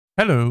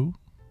Hello.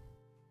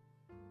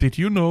 Did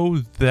you know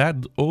that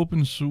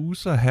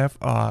openSUSE have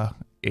a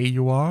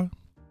AUR?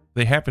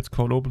 They have it's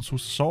called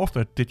openSUSE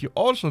software. Did you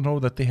also know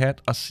that they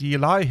had a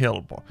CLI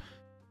helper?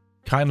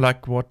 Kind of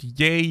like what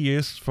Yay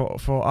is for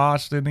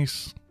Arch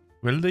Linux.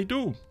 Well, they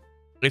do.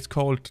 It's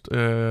called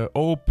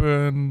OPS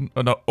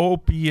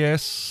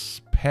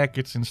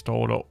Package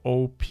Installer,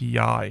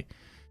 OPI.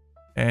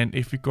 And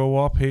if we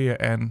go up here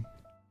and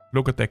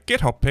look at their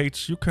GitHub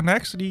page, you can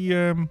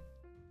actually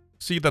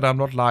see that I'm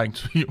not lying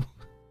to you.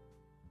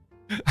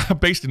 I'm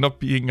basically not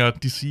being a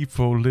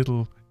deceitful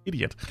little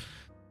idiot.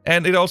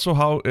 And it also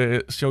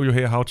show you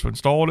here how to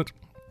install it.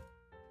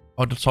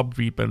 On the top,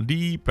 Repos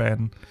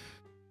and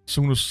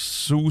sudo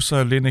SUSE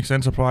Linux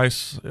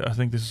Enterprise. I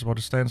think this is what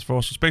it stands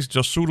for. So it's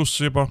basically just sudo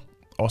zipper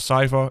or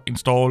cipher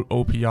install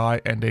OPI,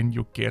 and then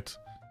you get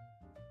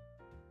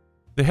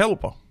the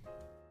helper.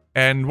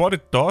 And what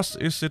it does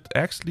is it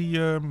actually,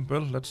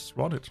 well, let's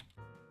run it.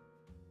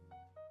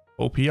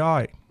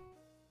 OPI.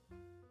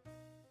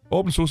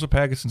 openSUSE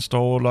Package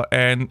Installer,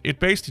 and it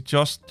basically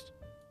just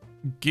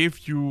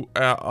gives you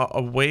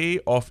a way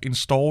of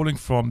installing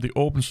from the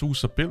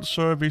openSUSE build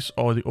service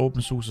or the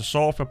openSUSE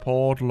software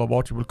portal, or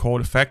what you will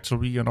call a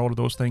factory and all of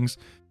those things.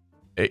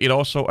 It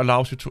also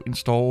allows you to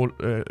install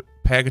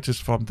packages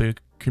from the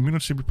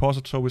community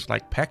repositories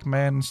like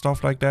Pacman and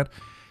stuff like that.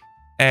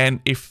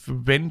 And if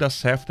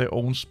vendors have their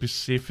own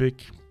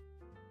specific,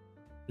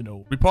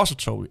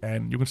 repository,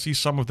 and you can see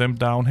some of them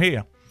down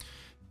here.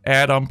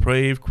 Atom,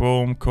 Brave,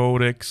 Chrome,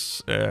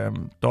 Codex,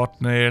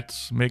 .NET,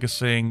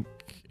 Megasync,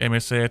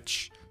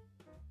 MSH,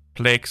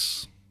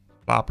 Plex,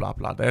 blah, blah,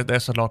 blah.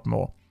 There's a lot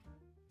more.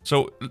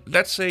 So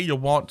let's say you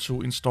want to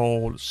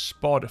install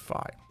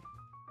Spotify.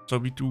 So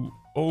we do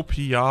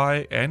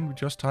OPI and we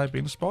just type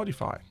in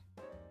Spotify.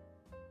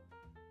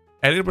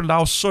 And it will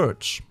now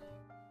search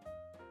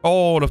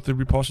all of the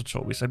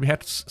repositories. And we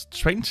had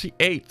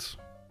 28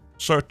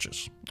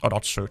 searches, or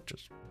not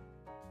searches,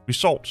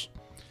 results.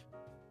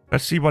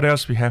 Let's see what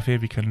else we have here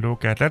we can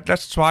look at.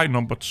 Let's try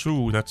number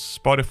 2, that's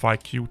Spotify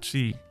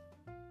Qt.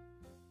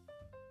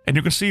 And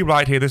you can see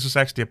right here, this is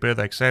actually a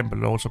better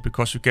example also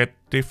because you get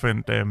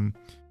different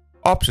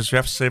options. You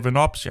have 7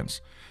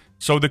 options.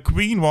 So the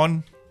green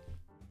one,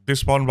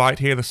 this one right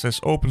here that says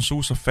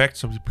openSUSE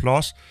Factory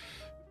Plus.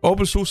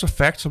 openSUSE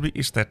Factory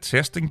is that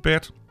testing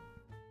bed.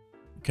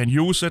 You can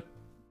use it,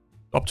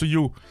 up to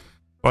you.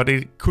 But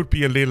it could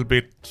be a little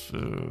bit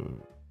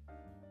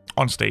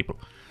unstable.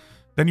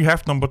 Then you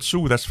have number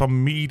 2, that's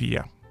from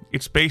media.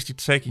 It's basically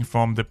taking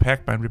from the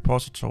Pacman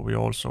repository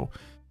also.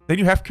 Then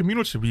you have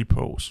community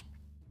repos.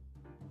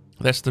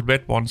 That's the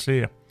red ones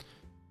here.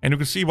 And you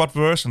can see what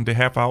version they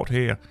have out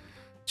here.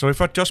 So if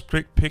I just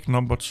pick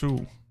number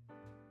 2.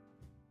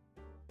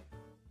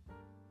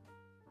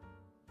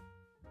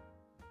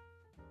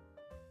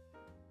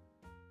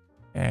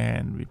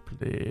 And we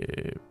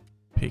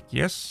pick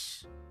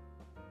yes.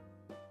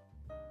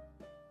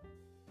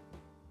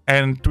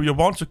 And do you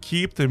want to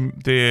keep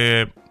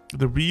the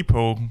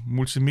repo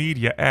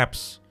multimedia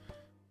apps?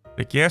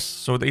 Like yes,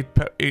 so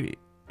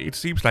it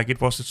seems like it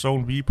was its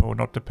own repo,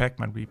 not the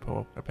Pacman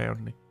repo,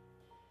 apparently.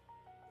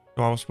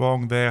 So I was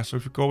wrong there. So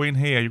if you go in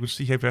here, you can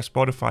see here we have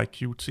Spotify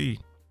Qt.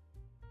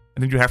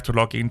 And then you have to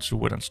log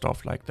into it and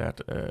stuff like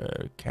that.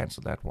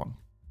 Cancel that one.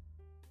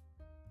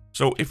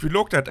 So if we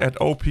looked at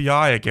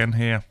OPI again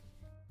here,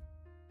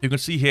 you can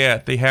see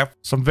here they have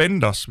some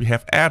vendors. We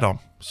have Atom.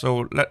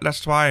 So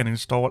let's try and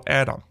install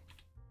Atom.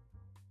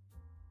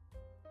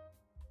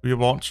 We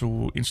want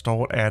to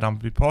install Atom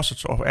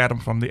repository, or Atom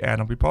from the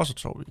Atom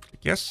repository.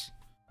 Click yes.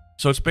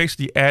 So it's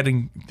basically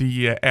adding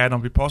the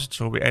Atom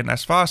repository. And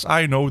as far as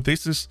I know,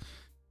 this is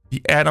the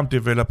Atom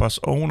developer's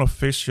own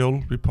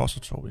official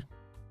repository.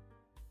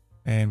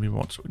 And we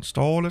want to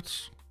install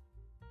it.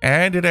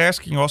 And it's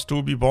asking us, do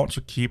we want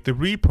to keep the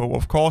repo?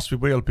 Of course we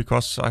will,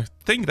 because I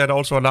think that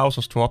also allows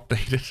us to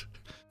update it.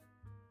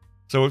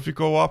 So if we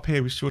go up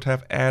here, we should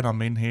have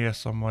Atom in here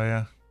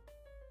somewhere.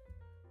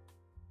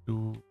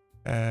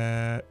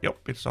 Yep,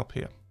 it's up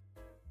here.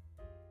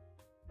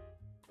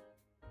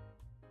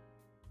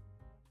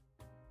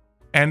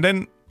 And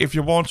then if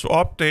you want to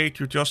update,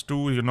 you just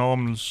do your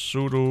normal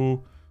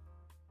sudo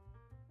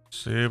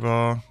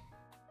zipper.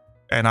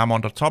 And I'm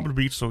under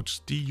tumbleweed, so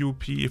it's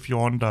DUP if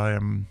you're under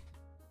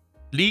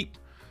leap.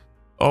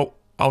 Oh,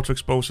 auto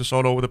expose is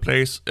all over the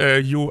place.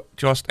 You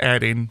just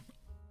add in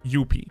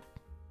UP.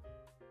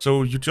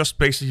 So you just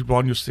basically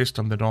run your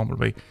system the normal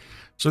way.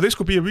 So this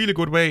could be a really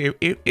good way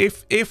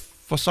if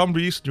for some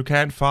reason you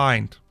can't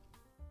find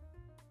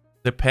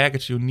the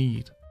package you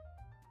need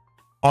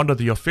under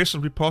the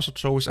official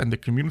repositories and the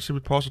community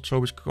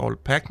repositories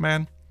called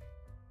Pacman.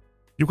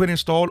 You can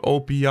install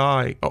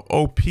OPI,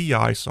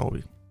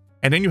 sorry.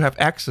 And then you have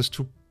access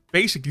to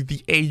basically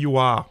the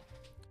AUR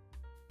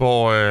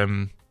for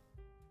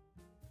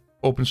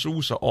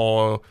openSUSE,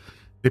 or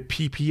the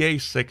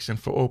PPA section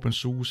for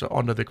openSUSE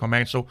under the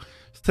command. So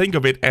think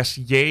of it as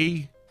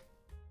Yay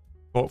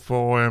for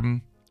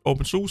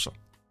openSUSE.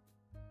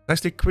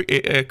 That's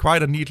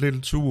quite a neat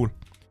little tool.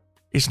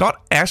 It's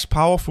not as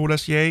powerful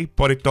as Yay,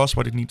 but it does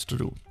what it needs to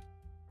do.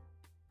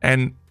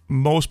 And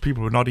most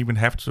people will not even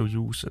have to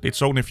use it.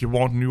 It's only if you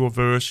want a newer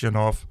version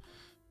of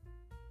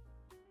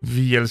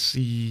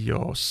VLC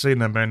or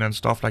Cinnamon and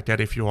stuff like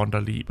that if you're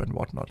under Leap and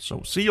whatnot.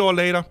 So see you all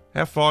later.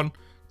 Have fun.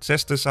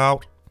 Test this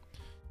out.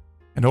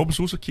 And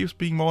openSUSE keeps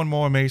being more and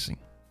more amazing.